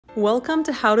Welcome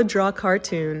to How to Draw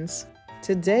Cartoons.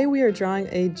 Today we are drawing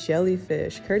a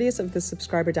jellyfish, courteous of the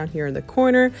subscriber down here in the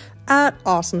corner at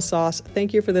Awesome Sauce.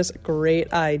 Thank you for this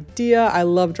great idea. I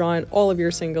love drawing all of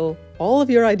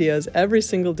your ideas every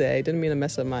single day. Didn't mean to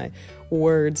mess up my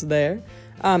words there.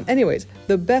 Anyways,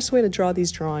 the best way to draw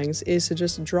these drawings is to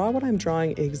just draw what I'm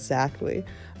drawing exactly.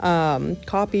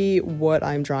 Copy what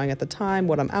I'm drawing at the time,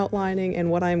 what I'm outlining, and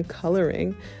what I'm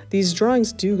coloring. These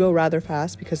drawings do go rather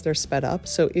fast because they're sped up,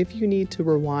 so if you need to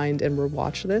rewind and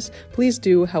rewatch this, please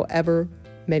do however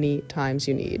many times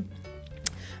you need.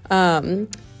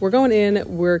 We're going in,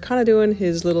 we're kind of doing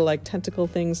his little like tentacle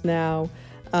things now,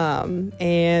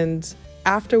 and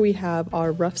after we have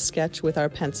our rough sketch with our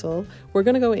pencil, we're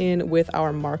going to go in with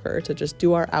our marker to just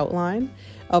do our outline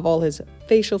of all his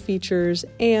facial features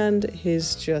and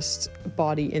his just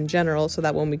body in general, so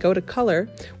that when we go to color,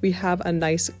 we have a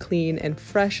nice clean and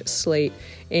fresh slate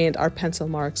and our pencil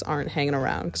marks aren't hanging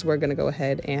around, because we're going to go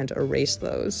ahead and erase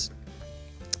those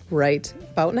right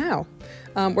about now.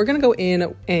 We're going to go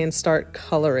in and start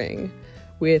coloring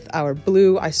with our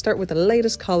blue. I start with the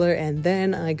lightest color and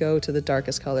then I go to the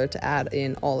darkest color to add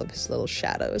in all of his little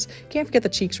shadows. Can't forget the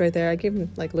cheeks right there. I gave him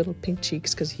like little pink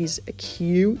cheeks because he's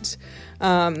cute.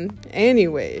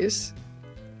 Anyways,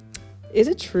 is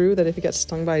it true that if you get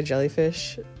stung by a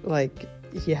jellyfish, like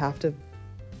you have to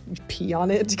pee on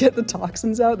it to get the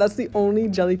toxins out? That's the only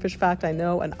jellyfish fact I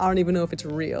know, and I don't even know if it's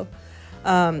real.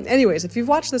 Anyways, if you've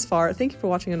watched this far, thank you for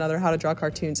watching another How to Draw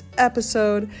Cartoons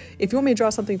episode. If you want me to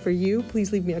draw something for you,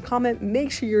 please leave me a comment.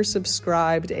 Make sure you're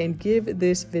subscribed and give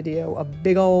this video a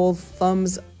big old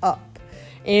thumbs up.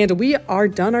 And we are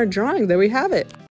done our drawing. There we have it.